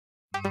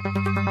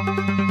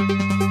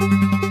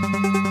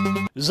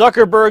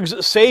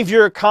Zuckerberg's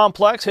savior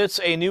complex hits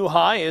a new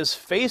high as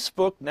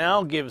Facebook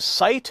now gives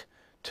sight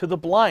to the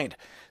blind.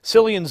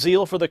 Cillian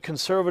Zeal for the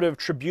Conservative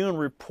Tribune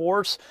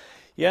reports,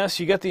 yes,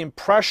 you get the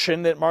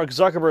impression that Mark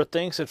Zuckerberg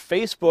thinks that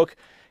Facebook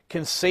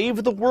can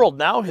save the world.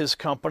 Now his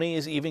company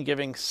is even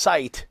giving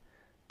sight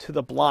to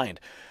the blind.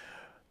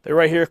 They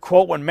write here,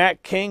 quote, when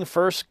Matt King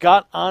first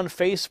got on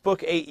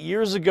Facebook 8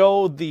 years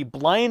ago, the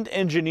blind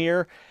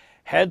engineer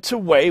had to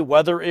weigh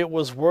whether it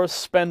was worth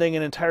spending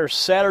an entire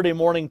Saturday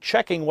morning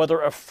checking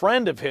whether a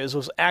friend of his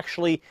was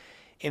actually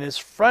in his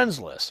friends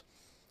list.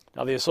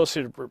 Now, the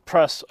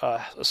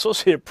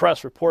Associated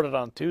Press reported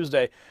on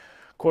Tuesday,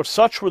 quote,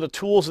 such were the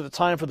tools at the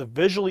time for the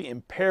visually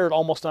impaired,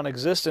 almost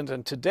non-existent,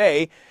 and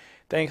today,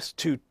 thanks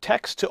to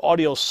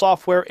text-to-audio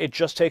software, it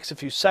just takes a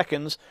few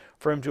seconds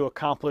for him to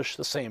accomplish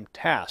the same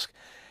task.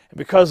 And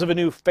because of a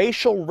new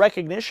facial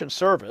recognition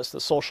service the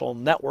social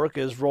network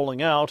is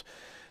rolling out,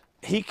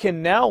 he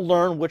can now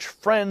learn which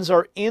friends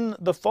are in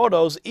the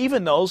photos,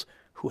 even those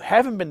who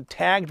haven't been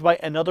tagged by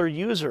another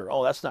user.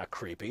 Oh, that's not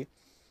creepy.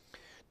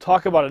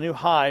 Talk about a new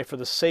high for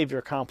the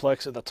savior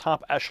complex at the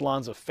top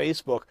echelons of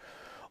Facebook,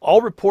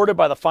 all reported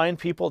by the fine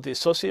people at the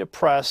Associated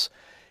Press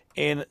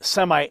in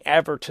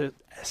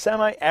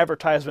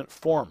semi-advertisement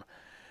form.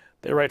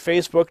 They write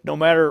Facebook, no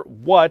matter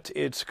what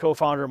its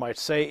co-founder might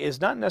say,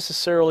 is not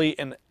necessarily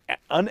an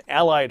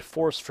unallied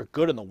force for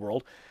good in the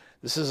world.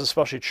 This is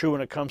especially true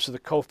when it comes to the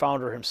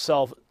co-founder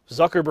himself.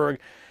 Zuckerberg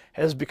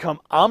has become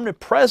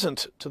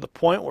omnipresent to the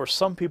point where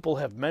some people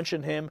have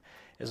mentioned him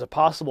as a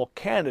possible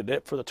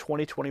candidate for the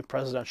 2020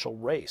 presidential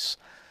race.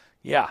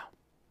 Yeah,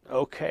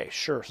 okay,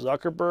 sure.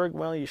 Zuckerberg,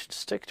 well, you should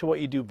stick to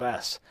what you do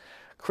best.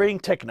 Creating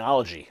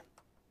technology.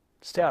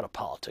 Stay out of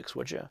politics,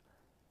 would you?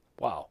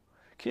 Wow.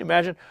 Can you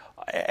imagine?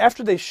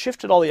 After they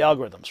shifted all the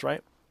algorithms,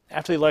 right?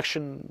 After the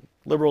election,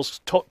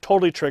 liberals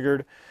totally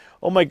triggered.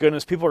 Oh my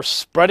goodness, people are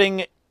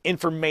spreading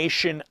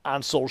information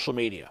on social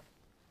media.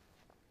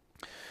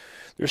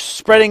 They're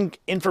spreading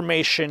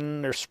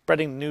information, they're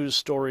spreading news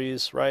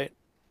stories, right?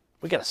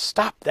 We got to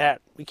stop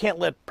that. We can't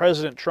let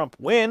President Trump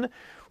win.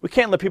 We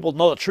can't let people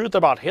know the truth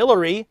about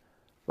Hillary,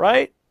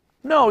 right?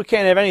 No, we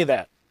can't have any of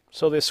that.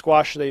 So they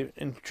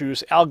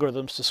introduce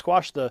algorithms to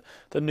squash the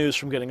news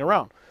from getting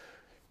around.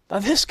 Now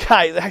this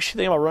guy is actually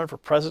thinking about running for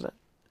president.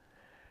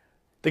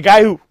 The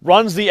guy who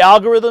runs the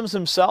algorithms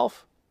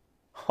himself?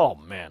 Oh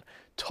man,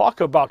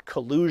 talk about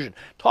collusion.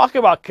 Talk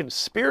about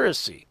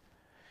conspiracy.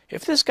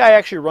 If this guy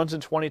actually runs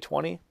in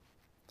 2020,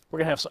 we're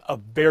going to have a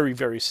very,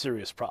 very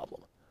serious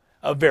problem.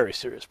 A very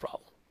serious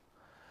problem.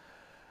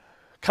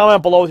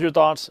 Comment below with your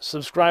thoughts.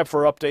 Subscribe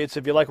for updates.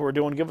 If you like what we're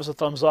doing, give us a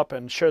thumbs up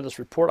and share this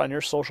report on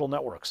your social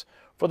networks.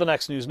 For the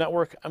Next News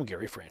Network, I'm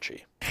Gary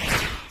Franchi.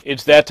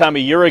 It's that time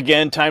of year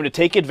again. Time to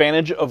take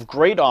advantage of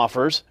great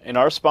offers. And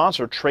our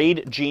sponsor,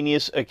 Trade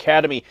Genius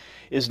Academy,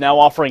 is now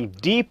offering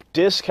deep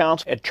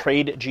discounts at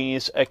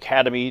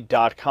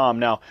TradeGeniusAcademy.com.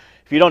 Now,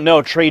 if you don't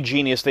know, Trade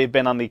Genius, they've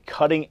been on the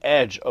cutting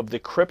edge of the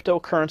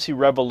cryptocurrency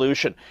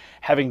revolution,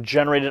 having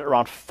generated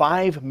around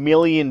 $5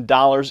 million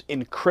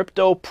in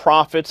crypto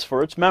profits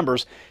for its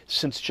members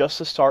since just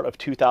the start of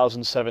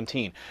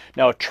 2017.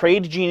 Now, at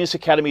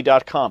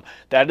TradeGeniusAcademy.com,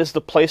 that is the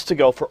place to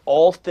go for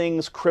all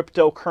things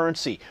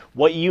cryptocurrency,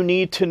 what you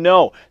need to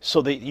know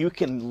so that you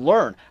can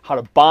learn how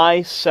to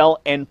buy,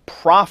 sell, and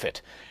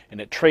profit. And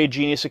at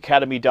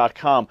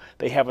TradeGeniusAcademy.com,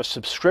 they have a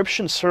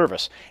subscription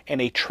service and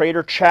a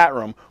trader chat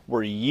room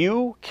where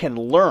you can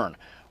learn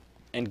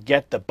and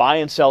get the buy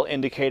and sell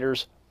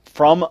indicators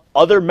from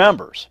other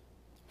members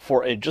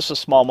for just a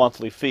small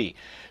monthly fee.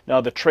 Now,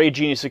 the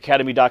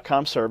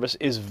TradeGeniusAcademy.com service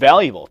is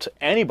valuable to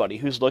anybody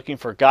who's looking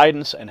for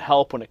guidance and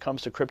help when it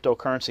comes to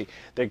cryptocurrency.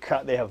 They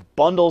have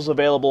bundles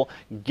available,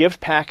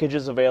 gift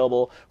packages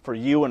available for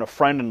you and a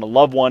friend and a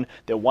loved one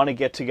that want to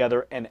get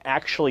together and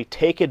actually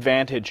take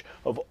advantage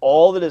of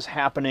all that is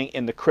happening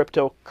in the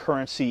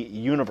cryptocurrency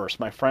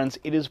universe. My friends,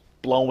 it is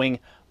blowing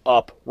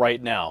up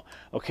right now.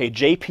 Okay,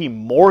 JP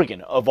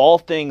Morgan, of all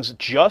things,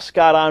 just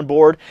got on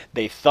board.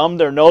 They thumbed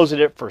their nose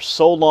at it for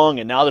so long,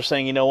 and now they're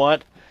saying, you know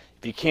what?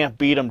 If you can't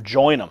beat them,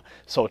 join them.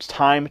 So it's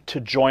time to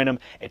join them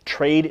at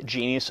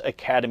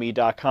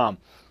TradeGeniusAcademy.com.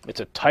 It's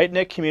a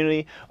tight-knit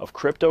community of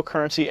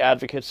cryptocurrency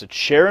advocates that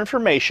share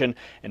information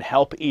and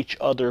help each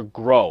other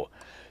grow.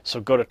 So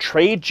go to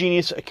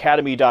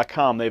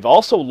TradeGeniusAcademy.com. They've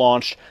also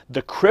launched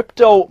the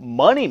Crypto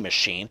Money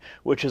Machine,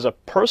 which is a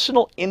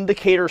personal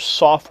indicator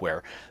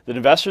software that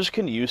investors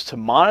can use to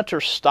monitor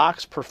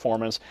stocks'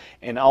 performance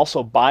and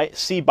also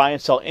see buy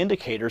and sell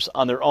indicators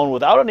on their own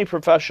without any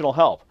professional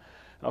help.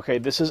 Okay,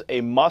 this is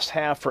a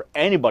must-have for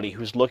anybody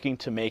who's looking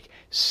to make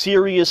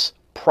serious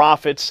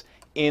profits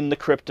in the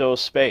crypto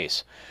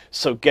space.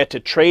 So get to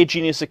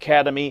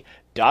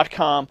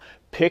TradeGeniusAcademy.com,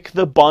 pick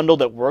the bundle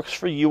that works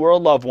for you or a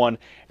loved one,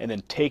 and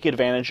then take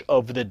advantage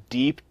of the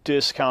deep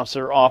discounts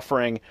they're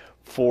offering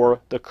for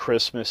the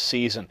Christmas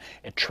season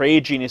at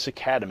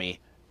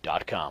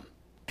TradeGeniusAcademy.com.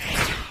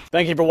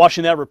 Thank you for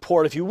watching that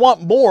report. If you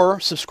want more,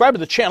 subscribe to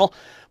the channel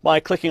by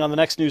clicking on the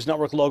Next News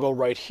Network logo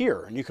right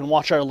here. And you can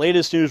watch our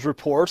latest news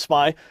reports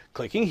by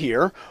clicking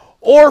here.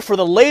 Or for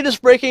the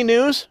latest breaking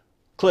news,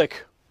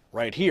 click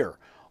right here.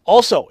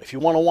 Also, if you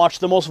want to watch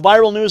the most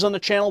viral news on the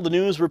channel, the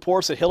news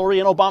reports that Hillary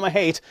and Obama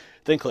hate,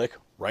 then click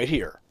right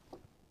here.